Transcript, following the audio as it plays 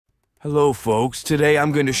Hello folks, today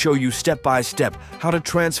I'm going to show you step by step how to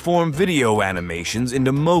transform video animations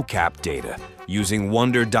into mocap data using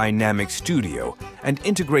Wonder Dynamic Studio and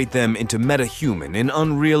integrate them into Metahuman in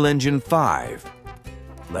Unreal Engine 5.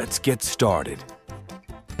 Let's get started.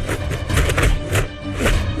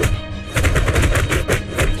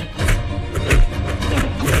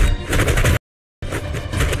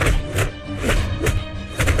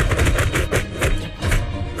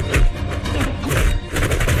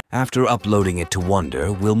 After uploading it to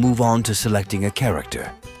Wonder, we'll move on to selecting a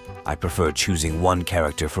character. I prefer choosing one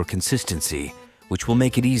character for consistency, which will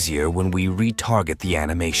make it easier when we retarget the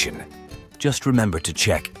animation. Just remember to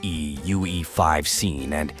check UE5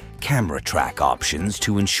 scene and camera track options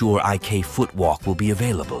to ensure IK footwalk will be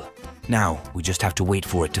available. Now, we just have to wait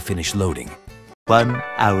for it to finish loading. 1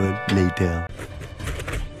 hour later.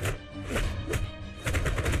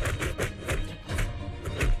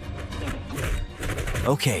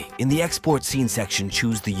 Okay, in the export scene section,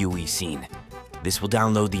 choose the UE scene. This will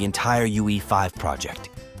download the entire UE5 project.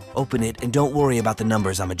 Open it and don't worry about the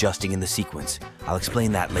numbers I'm adjusting in the sequence. I'll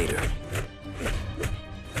explain that later.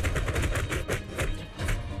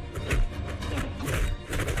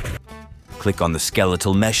 Click on the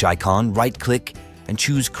skeletal mesh icon, right-click, and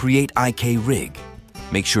choose Create IK Rig.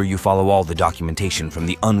 Make sure you follow all the documentation from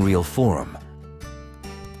the Unreal forum.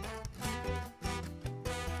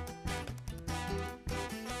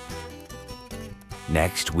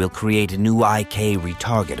 Next, we'll create a new IK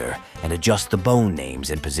retargeter and adjust the bone names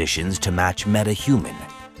and positions to match Metahuman.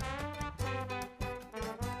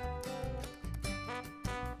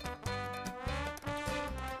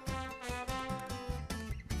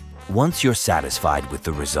 Once you're satisfied with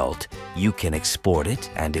the result, you can export it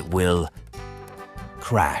and it will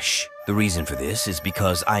crash. The reason for this is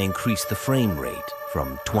because I increased the frame rate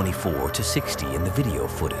from 24 to 60 in the video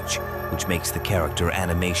footage, which makes the character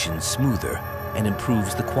animation smoother and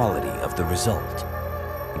improves the quality of the result.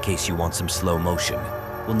 In case you want some slow motion,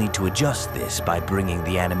 we'll need to adjust this by bringing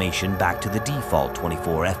the animation back to the default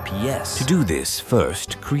 24 FPS. To do this,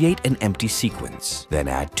 first, create an empty sequence, then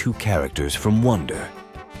add 2 characters from Wonder.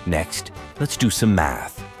 Next, let's do some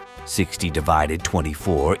math. 60 divided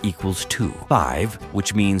 24 equals 2. 5,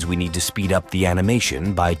 which means we need to speed up the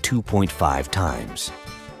animation by 2.5 times.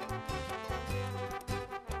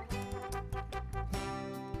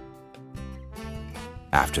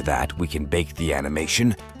 After that, we can bake the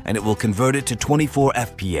animation, and it will convert it to 24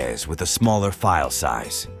 FPS with a smaller file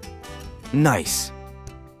size. Nice!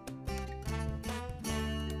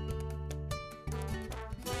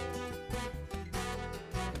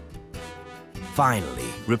 Finally,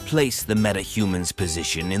 replace the Metahuman's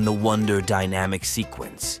position in the Wonder Dynamic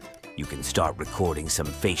sequence. You can start recording some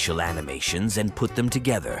facial animations and put them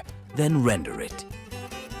together, then render it.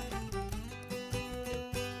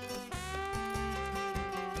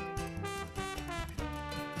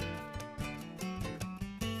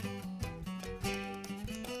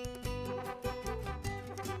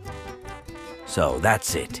 So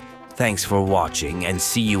that's it. Thanks for watching and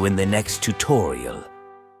see you in the next tutorial.